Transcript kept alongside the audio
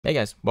Hey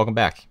guys, welcome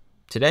back.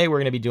 Today we're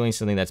going to be doing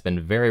something that's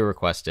been very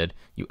requested.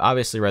 You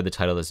obviously read the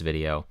title of this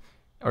video.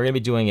 We're going to be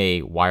doing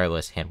a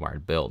wireless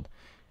hand-wired build.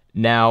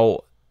 Now,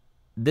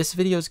 this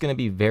video is going to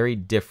be very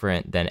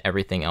different than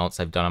everything else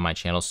I've done on my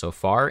channel so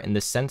far in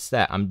the sense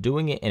that I'm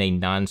doing it in a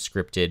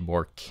non-scripted,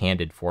 more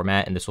candid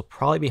format, and this will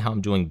probably be how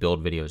I'm doing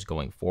build videos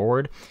going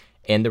forward.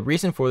 And the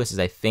reason for this is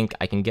I think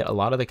I can get a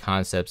lot of the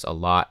concepts a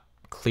lot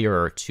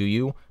clearer to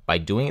you by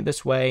doing it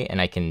this way,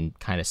 and I can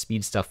kind of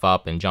speed stuff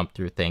up and jump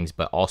through things,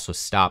 but also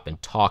stop and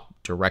talk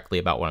directly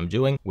about what I'm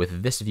doing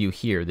with this view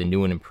here, the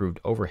new and improved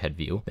overhead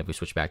view, if we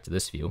switch back to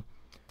this view.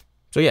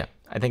 So yeah,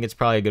 I think it's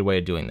probably a good way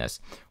of doing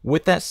this.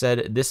 With that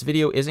said, this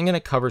video isn't going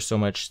to cover so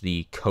much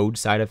the code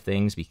side of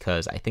things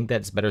because I think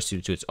that's better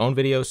suited to its own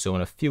video, so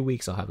in a few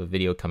weeks I'll have a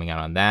video coming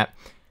out on that.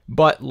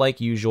 But like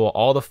usual,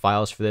 all the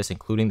files for this,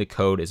 including the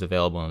code, is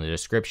available in the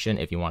description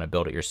if you want to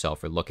build it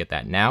yourself or look at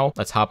that now.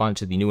 Let's hop on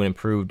to the new and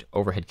improved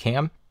overhead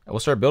cam, and we'll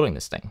start building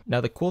this thing.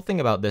 Now, the cool thing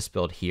about this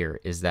build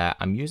here is that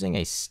I'm using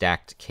a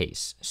stacked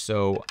case.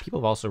 So people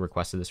have also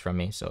requested this from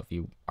me, so if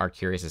you are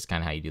curious, it's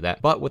kind of how you do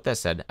that. But with that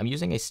said, I'm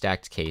using a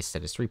stacked case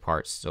that is 3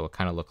 parts, so it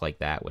kind of look like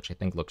that, which I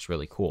think looks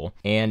really cool.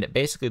 And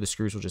basically the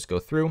screws will just go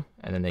through,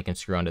 and then they can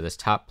screw onto this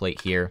top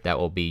plate here that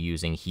will be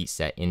using heat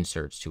set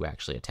inserts to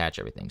actually attach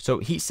everything. So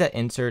heat set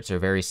inserts are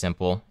very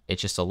simple.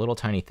 It's just a little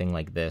tiny thing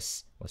like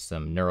this with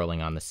some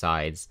knurling on the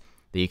sides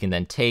that you can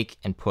then take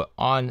and put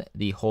on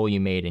the hole you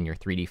made in your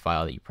 3D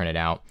file that you printed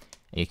out.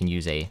 And you can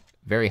use a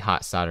very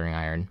hot soldering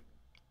iron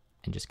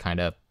and just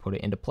kind of put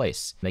it into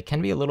place. They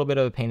can be a little bit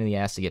of a pain in the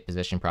ass to get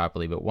positioned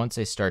properly, but once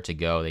they start to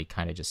go, they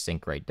kind of just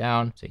sink right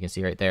down. So you can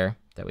see right there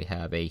that we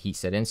have a heat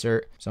set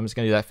insert. So I'm just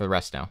gonna do that for the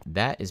rest now.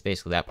 That is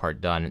basically that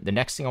part done. The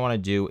next thing I wanna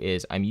do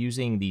is I'm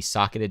using the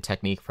socketed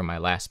technique from my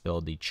last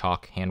build, the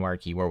chalk handwire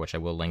keyboard, which I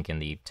will link in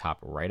the top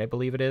right, I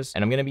believe it is.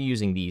 And I'm gonna be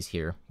using these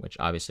here, which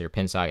obviously are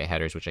pin socket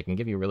headers, which I can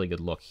give you a really good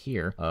look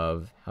here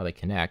of how they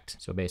connect.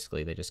 So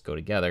basically they just go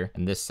together,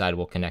 and this side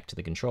will connect to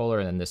the controller,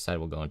 and then this side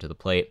will go into the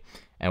plate.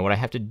 And what I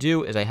have to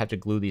do is I have to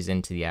glue these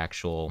into the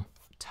actual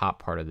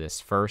top part of this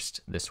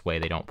first. This way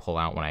they don't pull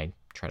out when I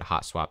try to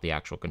hot swap the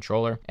actual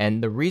controller.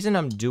 And the reason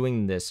I'm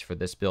doing this for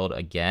this build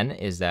again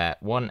is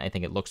that, one, I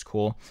think it looks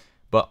cool,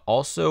 but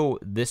also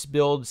this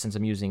build, since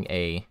I'm using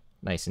a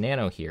Nice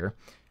Nano here,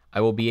 I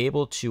will be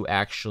able to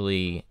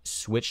actually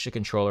switch the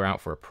controller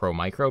out for a Pro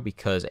Micro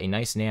because a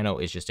Nice Nano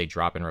is just a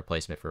drop-in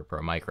replacement for a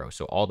Pro Micro.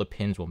 So all the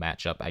pins will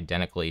match up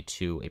identically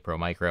to a Pro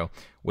Micro,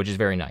 which is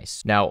very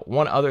nice. Now,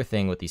 one other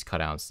thing with these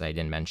cutouts that I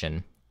didn't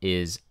mention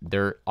is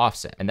they're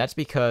offset. And that's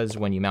because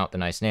when you mount the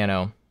Nice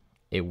Nano,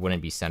 it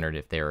wouldn't be centered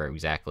if they were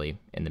exactly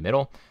in the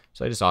middle.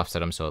 So I just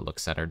offset them so it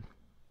looks centered.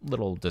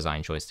 Little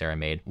design choice there I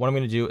made. What I'm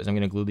going to do is I'm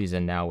going to glue these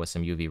in now with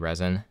some UV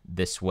resin.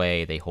 This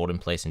way they hold in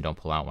place and don't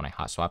pull out when I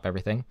hot swap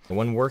everything.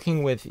 When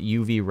working with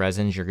UV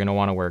resins, you're going to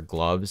want to wear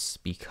gloves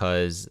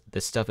because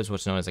this stuff is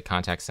what's known as a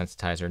contact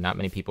sensitizer. Not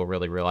many people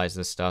really realize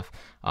this stuff.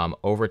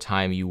 Over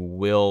time, you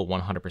will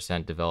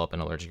 100% develop an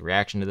allergic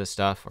reaction to this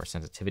stuff or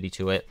sensitivity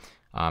to it,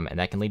 and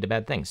that can lead to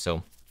bad things.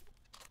 So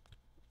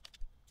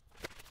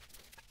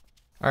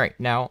all right,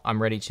 now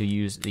I'm ready to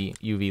use the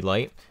UV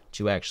light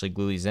to actually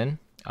glue these in.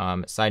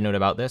 Side note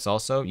about this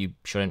also, you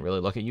shouldn't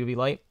really look at UV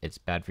light. It's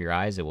bad for your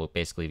eyes. It will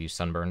basically give you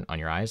sunburn on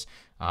your eyes.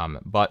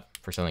 But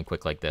for something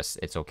quick like this,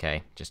 it's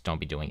okay. Just don't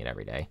be doing it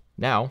every day.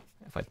 Now,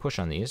 if I push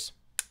on these,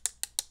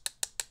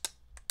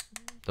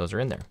 those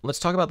are in there. Let's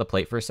talk about the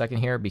plate for a second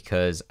here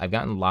because I've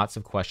gotten lots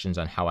of questions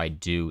on how I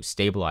do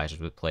stabilizers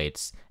with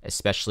plates,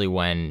 especially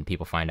when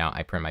people find out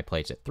I print my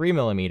plates at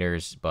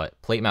 3mm, but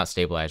plate mount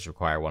stabilizers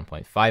require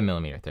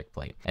 1.5mm thick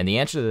plate. And the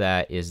answer to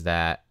that is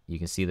that you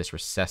can see this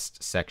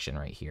recessed section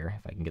right here,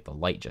 if I can get the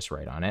light just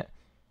right on it,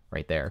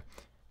 right there.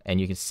 And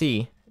you can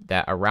see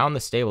that around the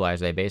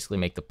stabilizer, they basically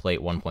make the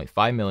plate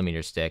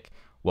 1.5mm thick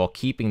while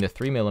keeping the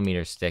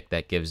 3mm thick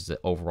that gives the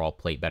overall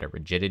plate better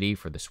rigidity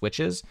for the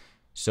switches.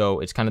 So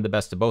it's kind of the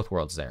best of both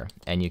worlds there.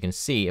 And you can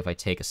see if I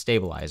take a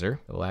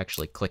stabilizer, it will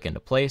actually click into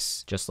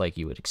place just like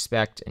you would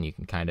expect. And you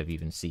can kind of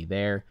even see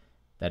there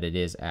that it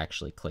is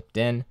actually clicked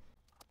in.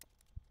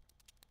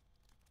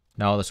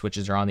 Now all the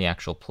switches are on the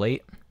actual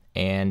plate.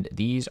 And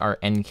these are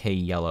NK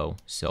yellow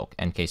silk,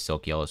 NK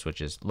silk yellow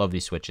switches. Love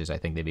these switches. I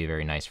think they'd be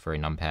very nice for a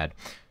numpad.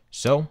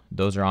 So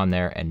those are on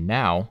there. And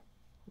now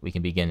we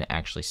can begin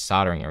actually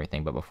soldering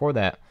everything. But before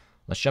that,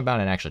 let's jump out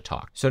and actually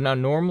talk. So now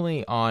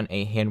normally on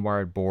a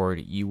hand-wired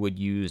board, you would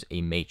use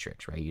a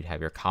matrix, right? You'd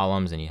have your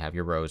columns and you have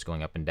your rows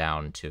going up and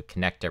down to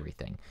connect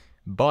everything.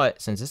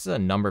 But since this is a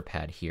number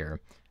pad here,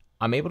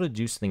 I'm able to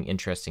do something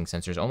interesting.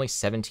 Since there's only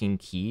 17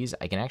 keys,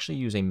 I can actually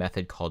use a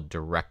method called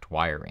direct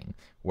wiring,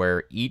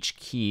 where each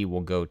key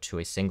will go to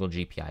a single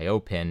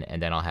GPIO pin,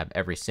 and then I'll have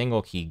every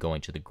single key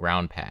going to the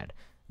ground pad.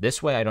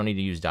 This way I don't need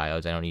to use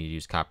diodes, I don't need to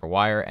use copper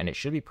wire, and it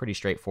should be pretty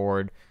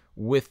straightforward,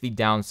 with the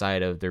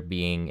downside of there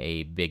being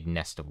a big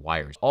nest of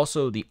wires.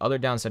 Also, the other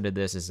downside of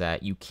this is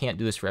that you can't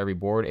do this for every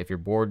board. If your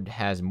board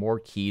has more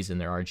keys than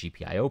there are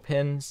GPIO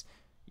pins,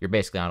 you're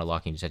basically out of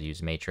luck and you just have to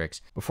use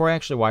matrix. Before I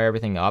actually wire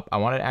everything up, I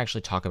wanted to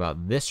actually talk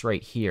about this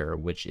right here,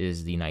 which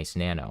is the Nice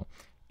Nano.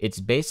 It's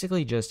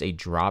basically just a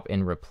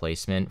drop-in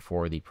replacement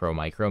for the Pro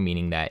Micro,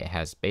 meaning that it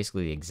has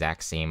basically the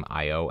exact same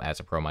I/O as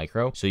a Pro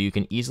Micro. So you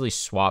can easily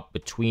swap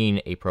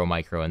between a Pro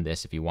Micro and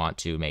this if you want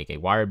to make a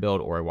wired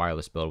build or a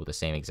wireless build with the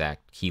same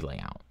exact key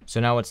layout. So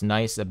now what's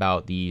nice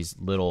about these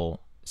little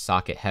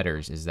socket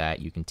headers is that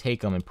you can take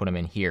them and put them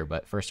in here.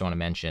 But first I want to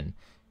mention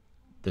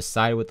the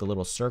side with the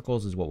little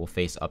circles is what will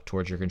face up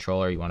towards your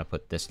controller. You want to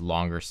put this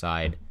longer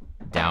side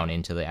down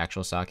into the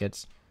actual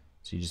sockets.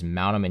 So you just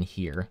mount them in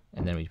here,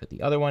 and then we put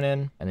the other one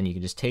in, and then you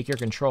can just take your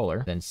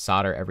controller, then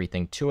solder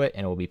everything to it,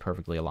 and it will be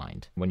perfectly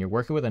aligned. When you're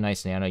working with a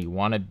Nice Nano, you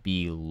want to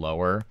be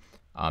lower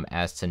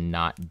as to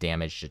not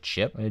damage the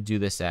chip. I'm going to do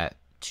this at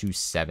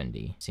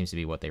 270. Seems to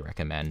be what they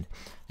recommend.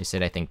 They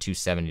said, I think,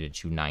 270 to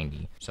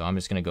 290. So I'm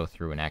just going to go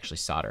through and actually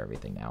solder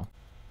everything now.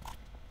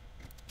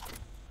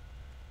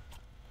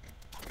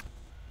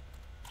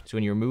 So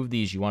when you remove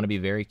these, you want to be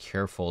very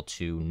careful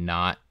to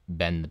not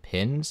bend the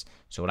pins.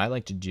 So what I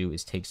like to do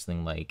is take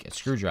something like a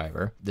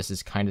screwdriver. This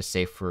is kind of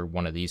safe for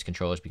one of these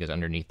controllers because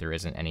underneath there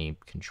isn't any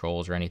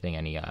controls or anything,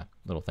 any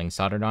little things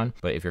soldered on.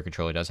 But if your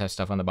controller does have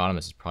stuff on the bottom,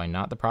 this is probably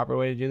not the proper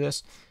way to do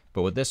this.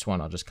 But with this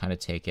one, I'll just kind of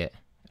take it,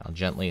 I'll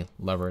gently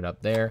lever it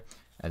up there.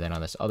 And then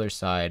on this other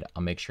side,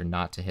 I'll make sure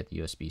not to hit the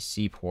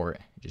USB-C port.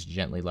 Just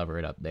gently lever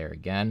it up there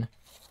again.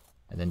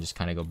 And then just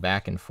kind of go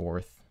back and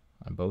forth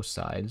on both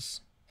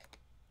sides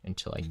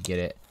until I get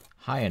it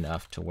high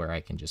enough to where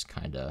I can just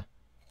kind of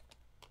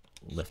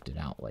lift it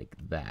out like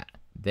that.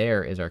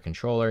 There is our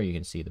controller. You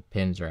can see the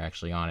pins are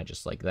actually on it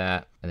just like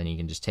that. And then you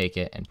can just take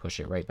it and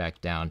push it right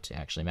back down to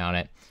actually mount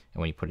it.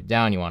 And when you put it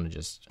down, you want to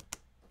just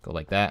go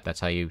like that.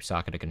 That's how you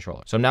socket a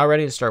controller. So I'm now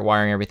ready to start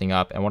wiring everything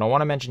up. And what I want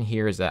to mention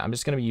here is that I'm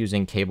just going to be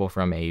using cable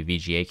from a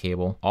VGA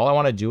cable. All I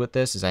want to do with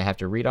this is I have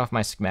to read off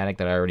my schematic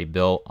that I already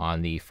built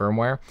on the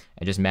firmware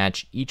and just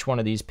match each one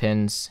of these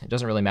pins. It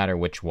doesn't really matter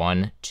which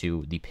one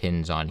to the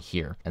pins on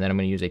here. And then I'm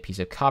going to use a piece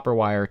of copper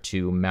wire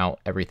to mount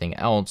everything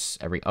else,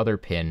 every other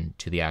pin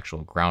to the actual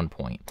ground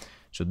point.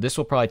 So this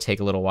will probably take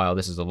a little while.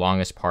 This is the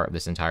longest part of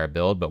this entire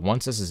build, but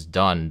once this is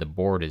done, the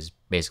board is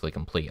basically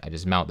complete. I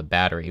just mount the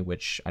battery,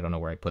 which I don't know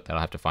where I put that.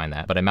 I'll have to find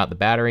that. But I mount the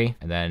battery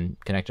and then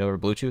connect it over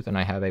Bluetooth, and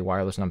I have a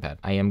wireless numpad.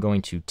 I am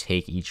going to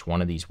take each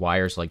one of these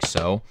wires like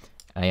so.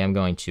 I am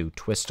going to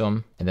twist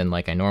them, and then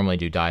like I normally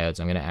do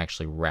diodes, I'm going to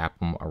actually wrap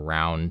them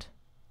around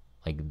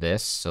like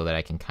this so that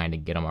I can kind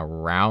of get them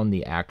around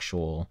the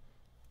actual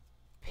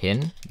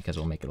pin, because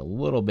it'll make it a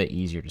little bit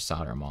easier to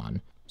solder them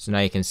on. So now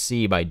you can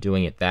see by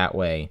doing it that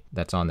way,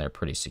 that's on there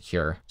pretty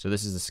secure. So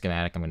this is the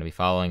schematic I'm going to be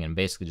following, and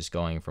basically just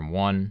going from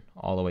one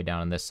all the way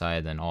down on this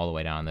side, then all the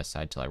way down on this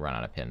side till I run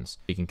out of pins.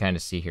 You can kind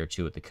of see here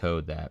too with the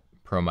code that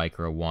Pro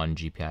Micro 1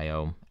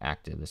 GPIO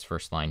active, this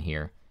first line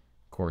here,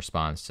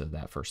 corresponds to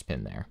that first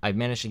pin there. I've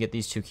managed to get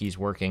these two keys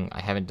working.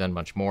 I haven't done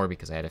much more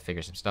because I had to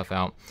figure some stuff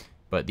out,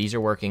 but these are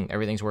working.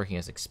 Everything's working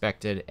as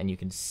expected, and you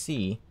can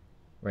see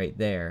right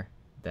there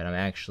that I'm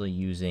actually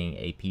using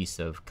a piece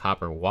of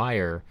copper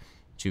wire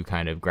to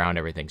kind of ground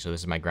everything. So this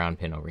is my ground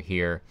pin over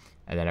here,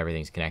 and then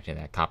everything's connected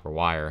to that copper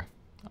wire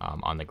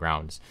on the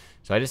grounds.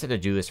 So I just had to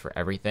do this for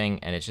everything,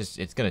 and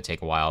it's gonna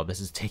take a while. This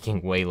is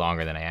taking way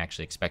longer than I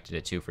actually expected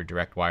it to for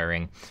direct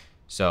wiring.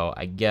 So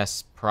I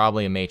guess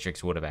probably a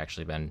matrix would have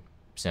actually been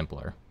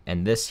simpler.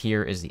 And this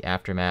here is the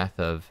aftermath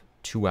of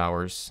 2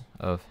 hours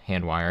of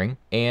hand wiring,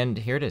 and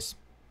here it is,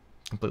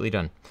 completely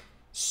done.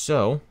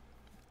 So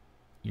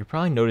you're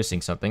probably noticing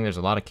something. There's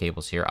a lot of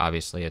cables here.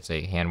 Obviously it's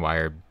a hand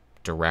wired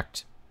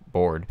direct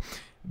board,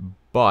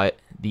 but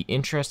the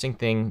interesting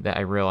thing that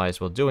I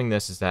realized while doing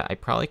this is that I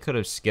probably could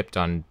have skipped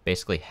on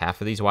basically half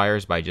of these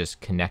wires by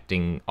just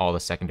connecting all the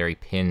secondary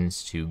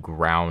pins to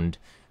ground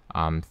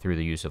through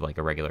the use of like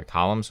a regular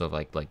column. So if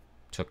like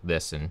took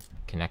this and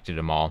connected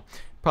them all,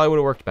 probably would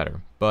have worked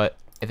better. But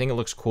I think it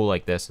looks cool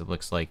like this. It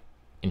looks like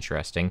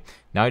interesting.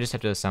 Now I just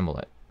have to assemble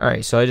it. All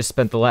right, so I just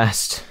spent the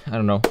last, I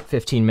don't know,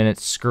 15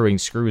 minutes screwing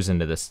screws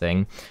into this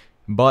thing.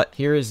 But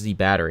here is the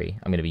battery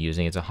I'm going to be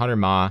using. It's 100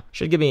 mAh.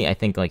 Should give me, I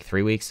think, like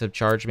 3 weeks of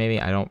charge maybe.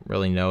 I don't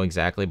really know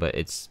exactly, but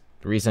it's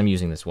the reason I'm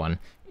using this one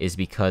is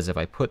because if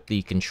I put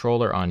the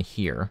controller on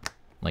here,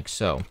 like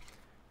so,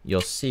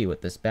 you'll see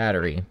with this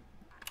battery,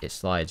 it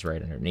slides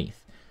right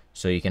underneath.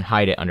 So you can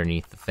hide it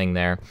underneath the thing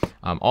there.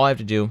 All I have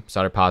to do,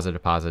 solder positive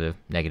to positive,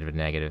 negative to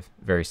negative.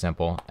 Very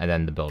simple, and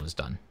then the build is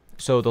done.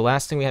 So the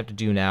last thing we have to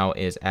do now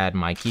is add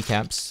my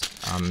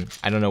keycaps.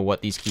 I don't know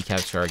what these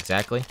keycaps are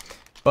exactly,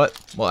 but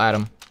we'll add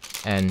them,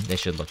 and they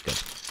should look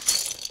good.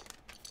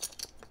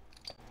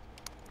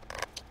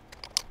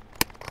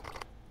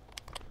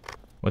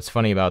 What's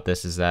funny about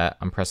this is that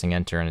I'm pressing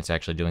enter and it's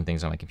actually doing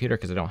things on my computer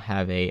because I don't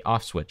have a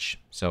off switch.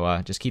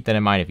 So just keep that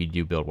in mind if you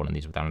do build one of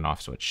these without an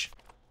off switch.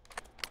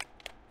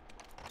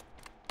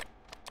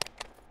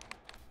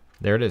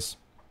 There it is,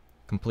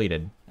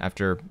 completed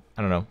after,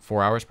 I don't know,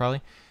 4 hours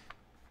probably.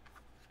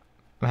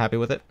 I'm happy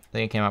with it. I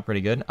think it came out pretty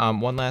good.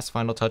 One last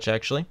final touch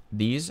actually.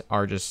 These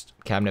are just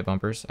cabinet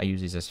bumpers. I use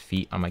these as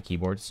feet on my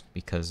keyboards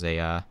because they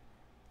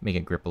make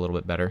it grip a little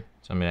bit better.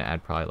 So I'm gonna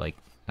add probably like,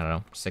 I don't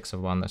know, 6 of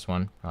them on this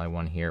one. Probably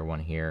one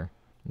here,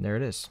 and there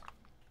it is.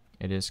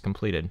 It is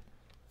completed.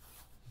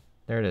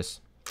 there it is.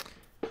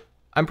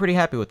 I'm pretty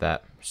happy with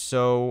that.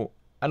 So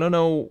I don't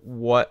know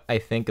what I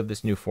think of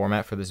this new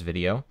format for this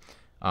video.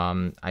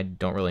 I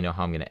don't really know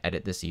how I'm going to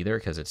edit this either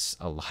because it's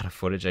a lot of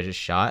footage I just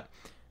shot.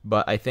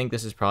 But I think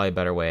this is probably a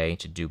better way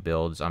to do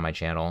builds on my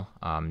channel.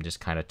 Just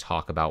kind of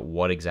talk about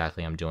what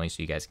exactly I'm doing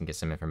so you guys can get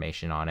some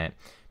information on it.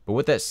 But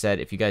with that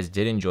said, if you guys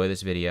did enjoy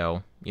this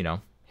video, you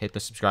know, hit the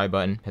subscribe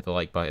button, hit the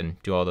like button,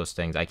 do all those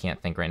things. I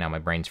can't think right now. My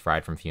brain's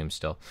fried from fumes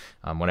still.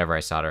 Whenever I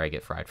solder, I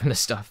get fried from this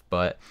stuff.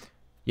 But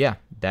yeah,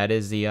 that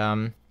is the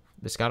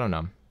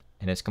ScottoNum,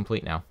 and it's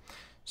complete now.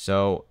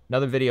 So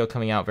another video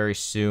coming out very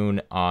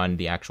soon on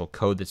the actual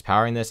code that's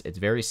powering this. It's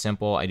very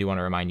simple. I do want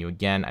to remind you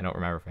again, I don't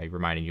remember if I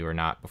reminded you or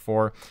not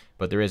before,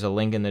 but there is a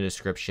link in the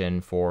description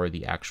for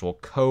the actual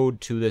code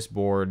to this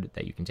board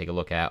that you can take a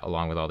look at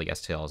along with all the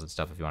STLs and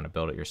stuff if you want to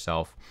build it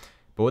yourself.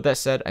 But with that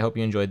said, I hope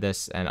you enjoyed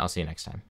this, and I'll see you next time.